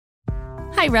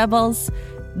Hi, Rebels.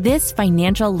 This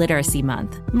Financial Literacy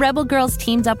Month, Rebel Girls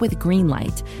teamed up with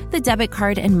Greenlight, the debit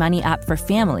card and money app for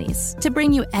families, to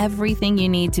bring you everything you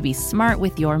need to be smart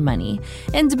with your money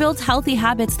and to build healthy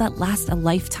habits that last a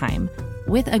lifetime.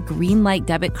 With a Greenlight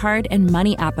debit card and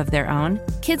money app of their own,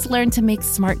 kids learn to make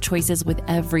smart choices with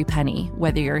every penny,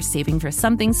 whether you're saving for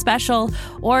something special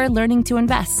or learning to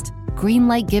invest.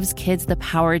 Greenlight gives kids the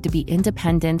power to be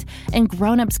independent, and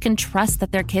grown-ups can trust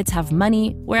that their kids have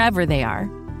money wherever they are.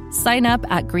 Sign up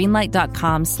at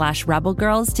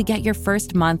greenlight.com/rebelgirls to get your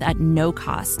first month at no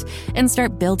cost and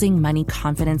start building money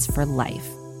confidence for life.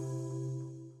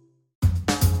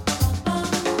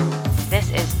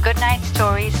 This is Goodnight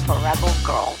Stories for Rebel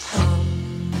Girls.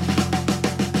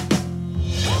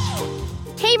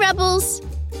 Hey, Rebels!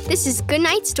 This is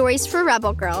Goodnight Stories for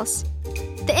Rebel Girls.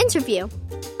 The interview.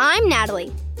 I'm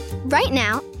Natalie. Right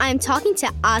now, I'm talking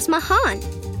to Asma Khan,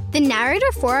 the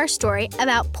narrator for our story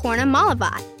about Poorna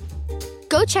Malavat.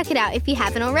 Go check it out if you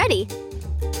haven't already.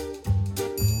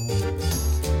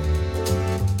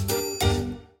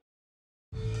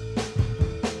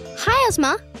 Hi,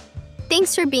 Asma.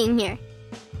 Thanks for being here.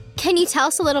 Can you tell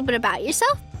us a little bit about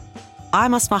yourself?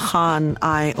 I'm Asma Khan.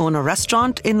 I own a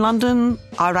restaurant in London.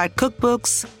 I write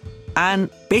cookbooks.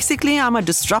 And basically, I'm a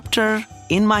disruptor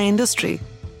in my industry.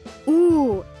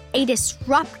 Ooh, a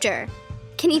disruptor.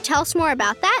 Can you tell us more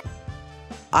about that?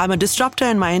 I'm a disruptor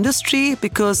in my industry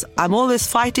because I'm always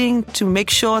fighting to make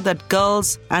sure that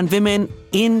girls and women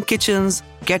in kitchens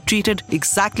get treated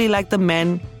exactly like the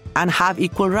men and have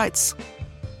equal rights.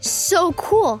 So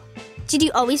cool. Did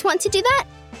you always want to do that?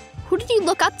 Who did you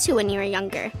look up to when you were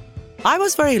younger? I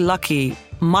was very lucky.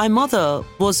 My mother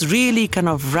was really kind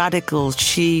of radical.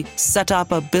 She set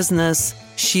up a business.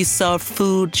 She served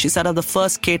food. She set up the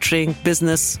first catering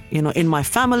business, in my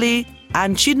family.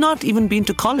 And she'd not even been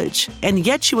to college. And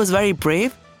yet she was very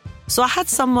brave. So I had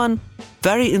someone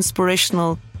very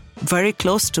inspirational, very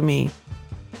close to me.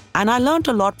 And I learned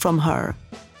a lot from her.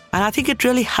 And I think it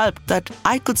really helped that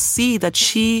I could see that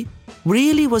she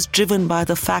really was driven by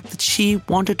the fact that she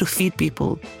wanted to feed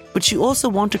people, but she also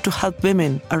wanted to help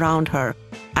women around her.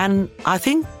 And I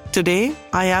think today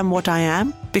I am what I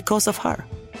am because of her.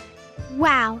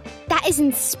 Wow, that is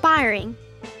inspiring.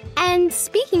 And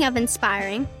speaking of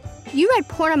inspiring, you read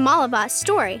Poorna Malavat's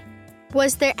story.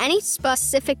 Was there any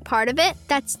specific part of it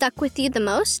that stuck with you the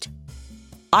most?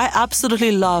 I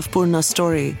absolutely love Poorna's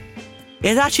story.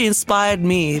 It actually inspired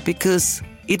me because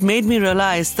it made me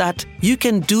realize that you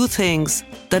can do things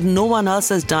that no one else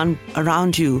has done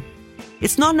around you.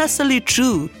 It's not necessarily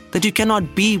true that you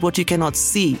cannot be what you cannot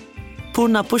see.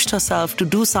 Poorna pushed herself to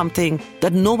do something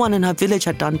that no one in her village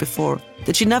had done before,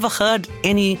 that she never heard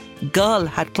any girl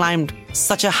had climbed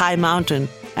such a high mountain,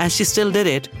 and she still did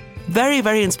it. Very,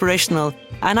 very inspirational.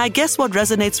 And I guess what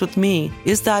resonates with me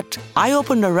is that I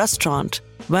opened a restaurant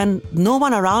when no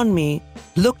one around me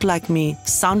looked like me,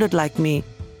 sounded like me.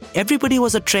 Everybody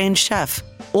was a trained chef.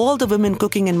 All the women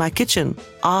cooking in my kitchen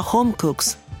are home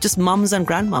cooks, just mums and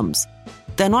grandmoms.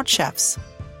 They're not chefs.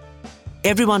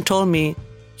 Everyone told me,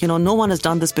 no one has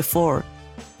done this before.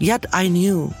 Yet I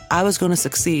knew I was going to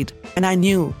succeed, and I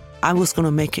knew I was going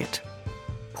to make it.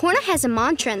 Poorna has a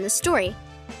mantra in the story.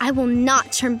 I will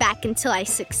not turn back until I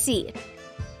succeed.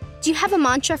 Do you have a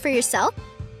mantra for yourself?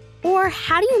 Or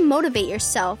how do you motivate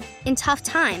yourself in tough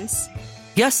times?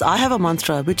 Yes, I have a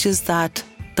mantra, which is that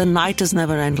the night is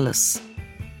never endless.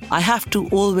 I have to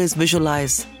always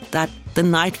visualize that the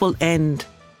night will end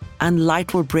and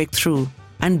light will break through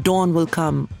and dawn will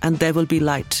come and there will be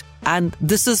light. And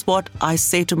this is what I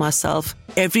say to myself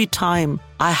every time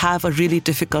I have a really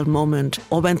difficult moment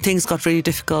or when things got really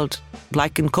difficult,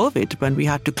 like in COVID when we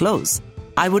had to close.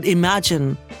 I would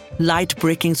imagine light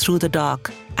breaking through the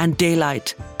dark and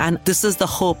daylight. And this is the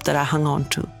hope that I hung on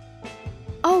to.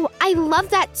 Oh, I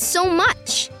love that so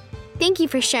much. Thank you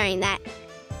for sharing that.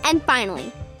 And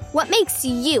finally, what makes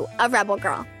you a rebel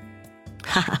girl?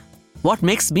 What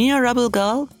makes me a rebel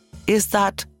girl is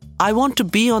that I want to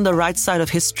be on the right side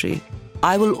of history.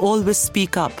 I will always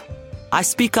speak up. I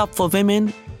speak up for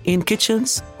women in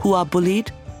kitchens who are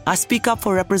bullied. I speak up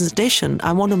for representation.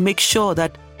 I want to make sure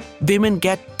that women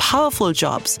get powerful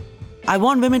jobs. I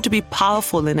want women to be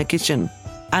powerful in a kitchen.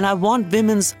 And I want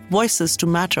women's voices to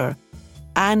matter.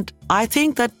 And I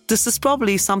think that this is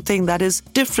probably something that is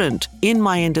different in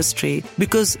my industry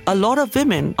because a lot of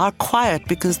women are quiet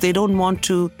because they don't want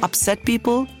to upset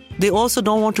people. They also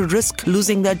don't want to risk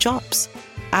losing their jobs.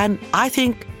 And I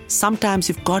think sometimes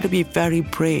you've got to be very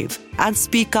brave and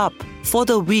speak up for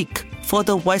the weak, for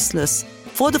the voiceless,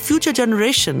 for the future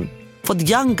generation, for the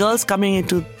young girls coming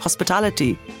into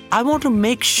hospitality. I want to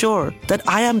make sure that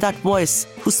I am that voice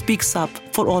who speaks up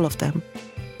for all of them.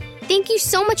 Thank you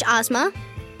so much, Ozma.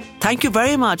 Thank you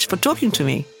very much for talking to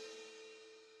me.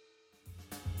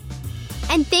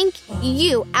 And thank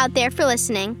you out there for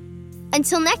listening.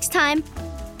 Until next time,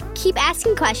 keep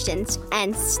asking questions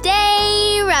and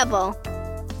stay rebel.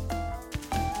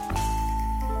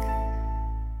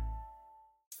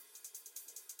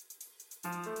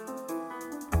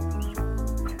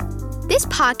 This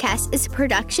podcast is a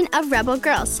production of Rebel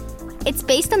Girls. It's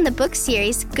based on the book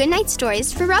series Goodnight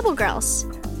Stories for Rebel Girls.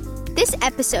 This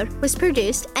episode was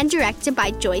produced and directed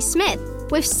by Joy Smith,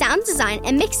 with sound design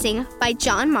and mixing by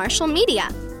John Marshall Media.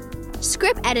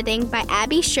 Script editing by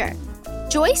Abby Scher.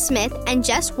 Joy Smith and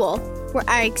Jess Wolf were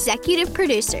our executive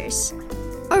producers.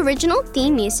 Original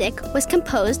theme music was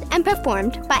composed and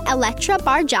performed by Electra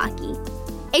Barjaki.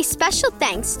 A special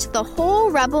thanks to the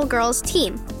whole Rebel Girls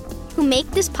team who make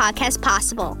this podcast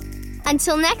possible.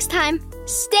 Until next time,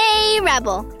 stay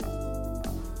rebel!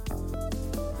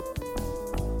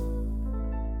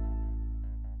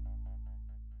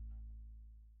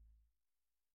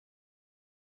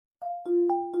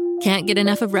 Can't get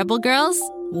enough of Rebel Girls?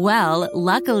 Well,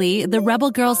 luckily, the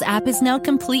Rebel Girls app is now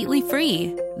completely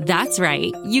free. That's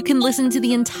right. You can listen to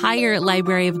the entire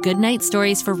library of Goodnight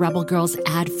Stories for Rebel Girls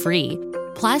ad-free.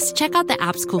 Plus, check out the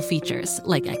app's cool features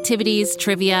like activities,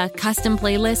 trivia, custom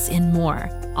playlists, and more.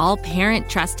 All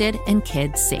parent-trusted and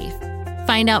kids-safe.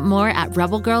 Find out more at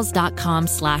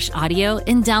rebelgirls.com/audio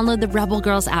and download the Rebel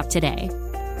Girls app today.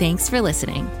 Thanks for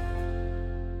listening.